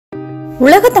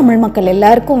உலக தமிழ் மக்கள்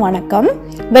எல்லாருக்கும் வணக்கம்.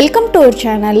 Welcome to our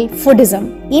channel Foodism.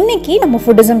 இன்னைக்கு நம்ம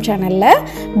Foodism சேனல்ல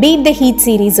பீட் த ஹீட்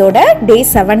சீரீஸோட டே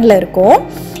 7ல இருக்கோம்.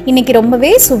 இன்னைக்கு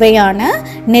ரொம்பவே சுவையான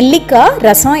நெல்லிக்காய்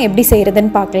ரசம் எப்படி செய்யறதுன்னு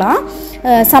பார்க்கலாம்.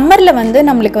 சம்மர்ல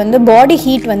நம்மளுக்கு பாடி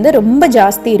ஹீட் ரொம்ப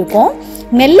ஜாஸ்தி இருக்கும்.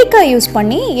 நெல்லிக்காய் யூஸ்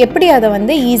பண்ணி எப்படி அதை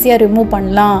ஈஸியாக ரிமூவ்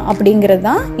பண்ணலாம் அப்படிங்கிறது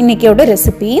தான் இன்றைக்கியோட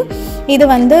ரெசிபி. இது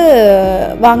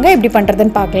வாங்க எப்படி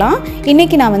பண்ணுறதுன்னு பார்க்கலாம்.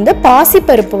 இன்றைக்கி நான்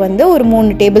பாசிப்பருப்பு ஒரு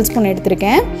 3 டேபிள் ஸ்பூன்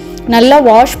எடுத்திருக்கேன். நல்லா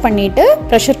வாஷ் பண்ணிவிட்டு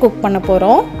ப்ரெஷர் குக் பண்ண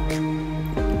போகிறோம்.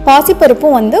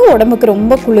 பாசிப்பருப்பும் உடம்புக்கு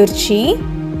ரொம்ப குளிர்ச்சி.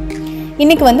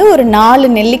 இன்றைக்கி ஒரு 4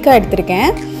 நெல்லிக்காய்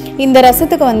எடுத்திருக்கேன். இந்த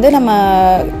ரசத்துக்கு நம்ம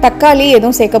தக்காளி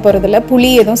எதுவும் சேர்க்க போகிறதில்ல,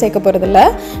 புளி எதுவும் சேர்க்க போகிறதில்ல.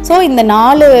 ஸோ இந்த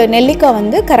 4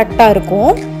 நெல்லிக்காய் கரெக்டாக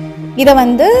இருக்கும். இதை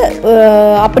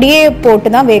அப்படியே போட்டு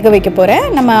தான் வேக வைக்க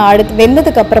போகிறேன். நம்ம அடுத்து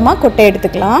வெந்ததுக்கு அப்புறமா கொட்டை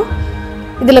எடுத்துக்கலாம்.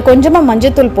 இதில் கொஞ்சமாக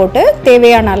மஞ்சத்தூள் போட்டு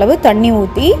தேவையான அளவு தண்ணி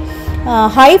ஊற்றி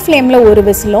ஹை ஃப்ளேமில் ஒரு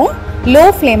விசிலும் லோ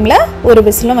ஃப்ளேமில் ஒரு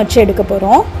விசிலும் வச்சு எடுக்க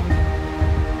போகிறோம்.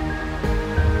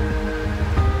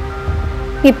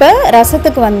 இப்போ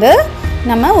ரசத்துக்கு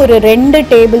நம்ம ஒரு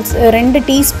 2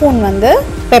 டீஸ்பூன்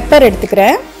பெப்பர்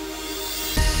எடுத்துக்கிறேன்.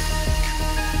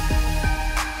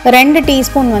 2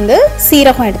 டீஸ்பூன்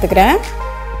சீரகம் எடுத்துக்கிறேன்.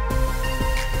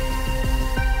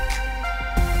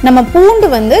 நம்ம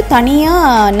பூண்டு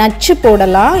தனியாக நச்சு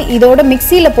போடலாம். இதோட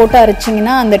மிக்சியில் போட்டு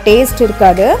அரைச்சிங்கன்னா அந்த டேஸ்ட்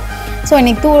இருக்காது. ஸோ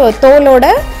இன்னைக்கு தோலோட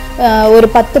ஒரு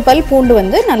 10 பல்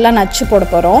பூண்டு நல்லா நச்சு போட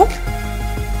போகிறோம்.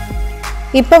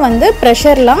 இப்போ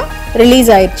ப்ரெஷர்லாம் ரிலீஸ்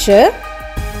ஆயிடுச்சு.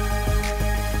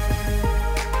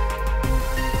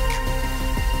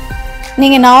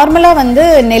 நீங்கள் நார்மலாக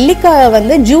நெல்லிக்காய்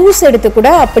ஜூஸ் எடுத்து கூட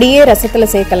அப்படியே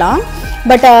ரசத்தில் சேர்க்கலாம்.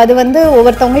 பட் அது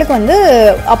ஒவ்வொருத்தவங்களுக்கு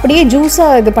அப்படியே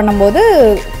ஜூஸாக இது பண்ணும்போது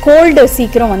கோல்டு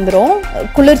சீக்கிரம் வந்துடும்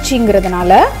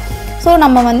குளிர்ச்சிங்கிறதுனால. ஸோ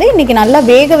நம்ம இன்றைக்கி நல்லா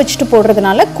வேக வச்சுட்டு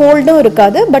போடுறதுனால கோல்டும்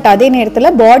இருக்காது, பட் அதே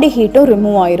நேரத்தில் பாடி ஹீட்டும்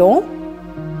ரிமூவ் ஆயிரும்.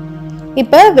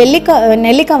 இப்போ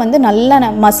நெல்லிக்காய் நல்லா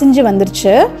மசிஞ்சு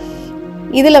வந்துருச்சு.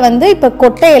 இதில் இப்போ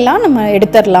கொட்டையெல்லாம் நம்ம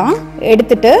எடுத்துடலாம்.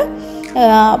 எடுத்துட்டு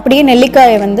அப்படியே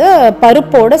நெல்லிக்காயை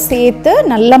பருப்போடு சேர்த்து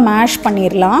நல்லா மேஷ்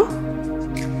பண்ணிடலாம்.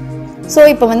 ஸோ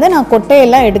இப்போ நான்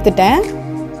கொட்டையெல்லாம் எடுத்துட்டேன்.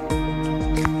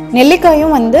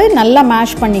 நெல்லிக்காயும் நல்லா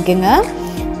மேஷ் பண்ணிக்கோங்க.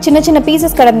 சின்ன சின்ன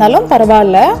பீசஸ் கிடந்தாலும்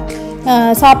பரவாயில்ல,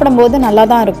 சாப்பிடும்போது நல்லா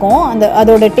தான் இருக்கும்.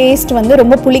 அதோட டேஸ்ட்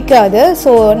ரொம்ப புளிக்காது.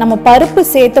 ஸோ நம்ம பருப்பு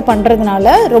சேர்த்து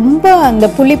பண்ணுறதுனால ரொம்ப அந்த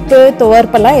புளிப்பு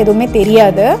துவர்ப்பெல்லாம் எதுவுமே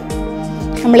தெரியாது.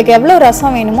 நம்மளுக்கு எவ்வளோ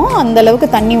ரசம் வேணுமோ அந்தளவுக்கு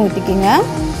தண்ணி ஊற்றிக்கிங்க.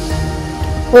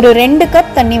 ஒரு 2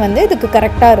 கப் தண்ணி இதுக்கு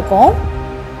கரெக்டாக இருக்கும்.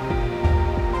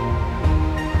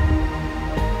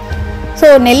 ஸோ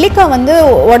நெல்லிக்காய்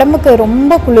உடம்புக்கு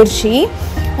ரொம்ப குளிர்ச்சி.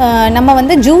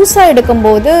 நம்ம ஜூஸாக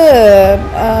எடுக்கும்போது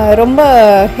ரொம்ப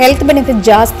ஹெல்த் பெனிஃபிட்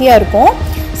ஜாஸ்தியாக இருக்கும்.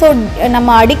 ஸோ நம்ம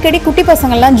அடிக்கடி குட்டி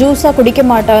பசங்கள்லாம் ஜூஸாக குடிக்க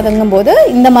மாட்டாதுங்கும் போது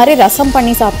இந்த மாதிரி ரசம்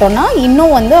பண்ணி சாப்பிட்டோன்னா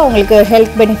இன்னும் அவங்களுக்கு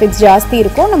ஹெல்த் பெனிஃபிட்ஸ் ஜாஸ்தி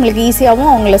இருக்கும். நம்மளுக்கு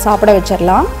ஈஸியாகவும் அவங்கள சாப்பிட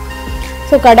வச்சிடலாம்.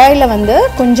 ஸோ கடாயில்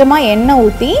கொஞ்சமாக எண்ணெய்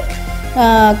ஊற்றி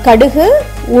கடுகு,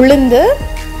 உளுந்து,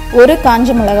 ஒரு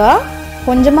காஞ்ச மிளகா,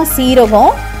 கொஞ்சமாக சீரகம்,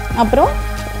 அப்புறம்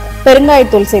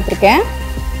பெருங்காயத்தூள் சேர்த்துருக்கேன்.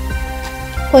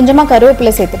 கொஞ்சமாக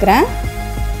கருவேப்பிலை சேர்த்துக்கிறேன்.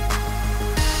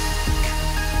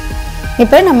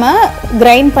 இப்போ நம்ம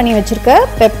கிரைண்ட் பண்ணி வச்சுருக்க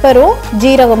பெப்பரும்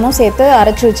ஜீரகமும் சேர்த்து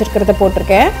அரைச்சி வச்சுருக்கிறத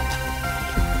போட்டிருக்கேன்.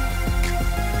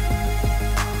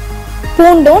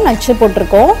 பூண்டும் நச்சு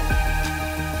போட்டிருக்கோம்.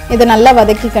 இதை நல்லா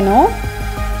வதக்கிக்கணும்.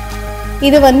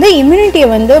 இது இம்யூனிட்டியை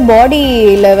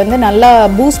பாடியில் நல்லா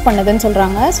பூஸ்ட் பண்ணுதுன்னு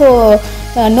சொல்கிறாங்க. ஸோ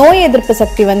நோய் எதிர்ப்பு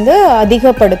சக்தி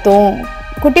அதிகப்படுத்தும்.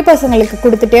 குட்டி பசங்களுக்கு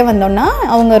கொடுத்துட்டே வந்தோம்னா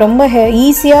அவங்க ரொம்ப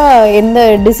ஈஸியாக எந்த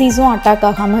டிசீஸும் அட்டாக்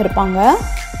ஆகாமல் இருப்பாங்க.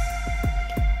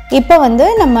 இப்போ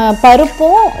நம்ம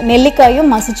பருப்பும்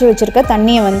நெல்லிக்காயும் மசிச்சு வச்சுருக்க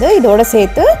தண்ணியை இதோட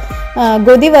சேர்த்து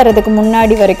கொதி வர்றதுக்கு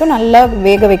முன்னாடி வரைக்கும் நல்லா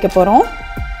வேக வைக்க போகிறோம்.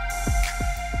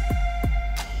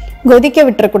 கொதிக்க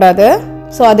விட்டுறக்கூடாது.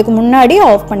 ஸோ அதுக்கு முன்னாடி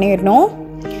ஆஃப் பண்ணிடணும்.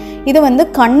 இது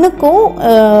கண்ணுக்கும்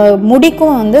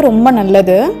முடிக்கும் ரொம்ப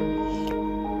நல்லது.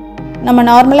 நம்ம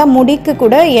நார்மலாக முடிக்கு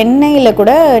கூட எண்ணெயில்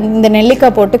கூட இந்த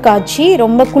நெல்லிக்காய் போட்டு காய்ச்சி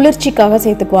ரொம்ப குளிர்ச்சிக்காக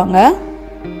சேர்த்துக்குவாங்க.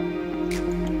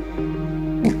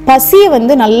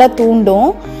 பசியை நல்லா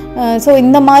தூண்டும். ஸோ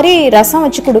இந்த மாதிரி ரசம்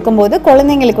வச்சு கொடுக்கும்போது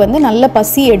குழந்தைங்களுக்கு நல்ல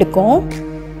பசி எடுக்கும்.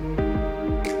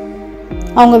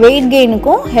 அவங்க வெயிட்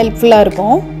கெயினுக்கும் ஹெல்ப்ஃபுல்லாக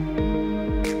இருக்கும்.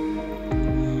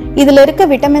 இதில் இருக்க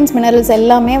விட்டமின்ஸ், மினரல்ஸ்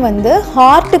எல்லாமே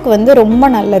ஹார்ட்டுக்கு ரொம்ப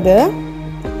நல்லது.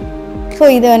 ஸோ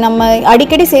இதை நம்ம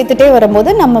அடிக்கடி சேர்த்துட்டே வரும்போது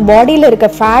நம்ம பாடியில் இருக்க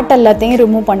ஃபேட் எல்லாத்தையும்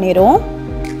ரிமூவ் பண்ணிடும்.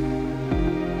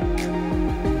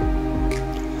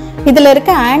 இதில்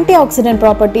இருக்க ஆன்டி ஆக்சிடென்ட்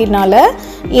ப்ராப்பர்ட்டினால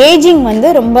ஏஜிங் வந்து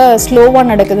ரொம்ப ஸ்லோவாக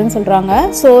நடக்குதுன்னு சொல்கிறாங்க.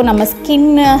 ஸோ நம்ம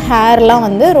ஸ்கின்னு ஹேர்லாம்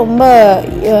வந்து ரொம்ப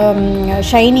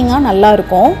ஷைனிங்காக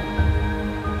நல்லாயிருக்கும்.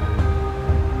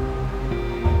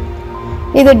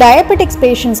 இது டயபெட்டிக்ஸ்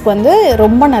பேஷண்ட்ஸ்க்கு வந்து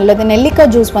ரொம்ப நல்லது.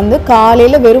 நெல்லிக்காய் ஜூஸ் வந்து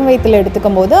காலையில் வெறும் வயிற்றில்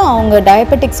எடுத்துக்கும் போது அவங்க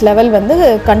டயபெட்டிக்ஸ் லெவல் வந்து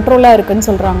கண்ட்ரோலாக இருக்குதுன்னு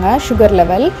சொல்கிறாங்க, சுகர்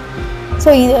லெவல். ஸோ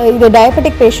இது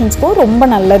டயபெட்டிக் பேஷண்ட்ஸ்க்கும் ரொம்ப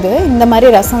நல்லது இந்த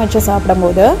மாதிரி ரசம் வச்சு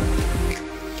சாப்பிடும்போது.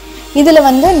 இதில்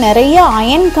வந்து நிறைய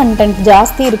அயன் கண்டென்ட்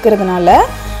ஜாஸ்தி இருக்கிறதுனால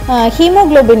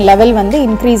ஹீமோக்ளோபின் லெவல் வந்து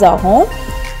இன்க்ரீஸ் ஆகும்.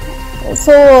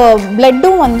 ஸோ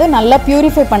பிளட்டும் வந்து நல்லா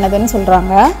பியூரிஃபை பண்ணுதுன்னு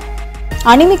சொல்கிறாங்க.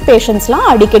 அனிமிக்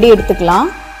பேஷண்ட்ஸ்லாம் அடிக்கடி எடுத்துக்கலாம்.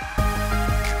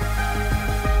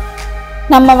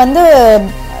 நம்ம வந்து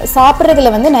சாப்பிட்றதுல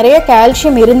வந்து நிறைய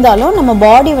கால்சியம் இருந்தாலும் நம்ம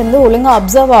பாடி வந்து ஒழுங்காக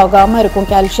அப்சர்வ் ஆகாமல் இருக்கும்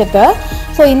கால்சியத்தை.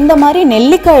 ஸோ இந்த மாதிரி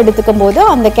நெல்லிக்காய் எடுத்துக்கும் போது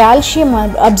அந்த கால்சியம்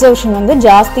அப்சர்வேஷன் வந்து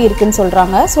ஜாஸ்தி இருக்குன்னு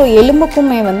சொல்கிறாங்க. ஸோ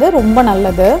எலும்புக்குமே வந்து ரொம்ப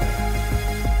நல்லது.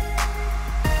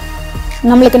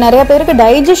 நம்மளுக்கு நிறைய பேருக்கு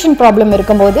டைஜஷன் ப்ராப்ளம்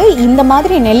இருக்கும்போது இந்த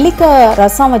மாதிரி நெல்லிக்காய்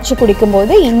ரசம் வச்சு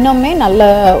குடிக்கும்போது இன்னுமே நல்ல,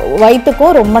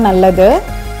 வயிற்றுக்கும் ரொம்ப நல்லது.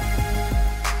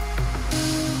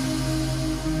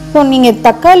 ஸோ நீங்கள்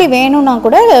தக்காளி வேணும்னா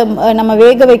கூட நம்ம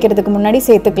வேக வைக்கிறதுக்கு முன்னாடி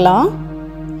சேர்த்துக்கலாம்.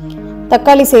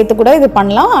 தக்காளி சேர்த்து கூட இது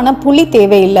பண்ணலாம். ஆனால் புளி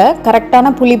தேவையில்லை,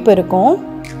 கரெக்டான புளிப்பு இருக்கும்.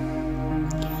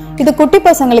 இது குட்டி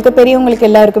பசங்களுக்கு பெரியவங்களுக்கு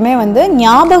எல்லாருக்குமே வந்து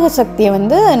ஞாபக சக்தியை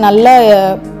வந்து நல்லா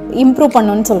இம்ப்ரூவ்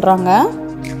பண்ணுன்னு சொல்கிறாங்க.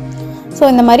 ஸோ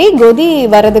இந்த மாதிரி கொதி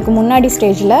வர்றதுக்கு முன்னாடி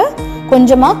ஸ்டேஜில்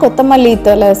கொஞ்சமாக கொத்தமல்லி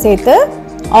தழை சேர்த்து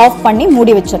ஆஃப் பண்ணி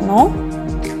மூடி வச்சிடணும்.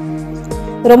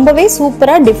 ரொம்பவே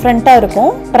சூப்பராக டிஃப்ரெண்ட்டாக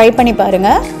இருக்கும். ட்ரை பண்ணி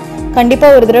பாருங்கள்.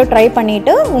 கண்டிப்பாக ஒரு தடவை ட்ரை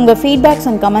பண்ணிவிட்டு உங்கள் ஃபீட்பேக்ஸ்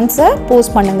அண்ட் கமெண்ட்ஸை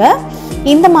போஸ்ட் பண்ணுங்கள்.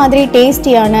 இந்த மாதிரி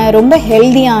டேஸ்டியான ரொம்ப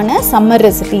ஹெல்தியான சம்மர்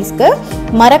ரெசிபீஸ்க்கு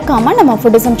மறக்காமல் நம்ம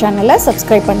ஃபுடிசம் சேனலை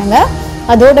சப்ஸ்கிரைப் பண்ணுங்கள்.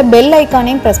 அதோட பெல்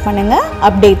ஐக்கானையும் ப்ரெஸ் பண்ணுங்கள்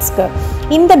அப்டேட்ஸ்க்கு.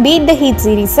 இந்த பீட் த ஹீட்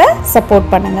சீரீஸை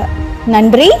சப்போர்ட் பண்ணுங்கள்.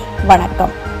 நன்றி,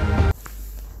 வணக்கம்.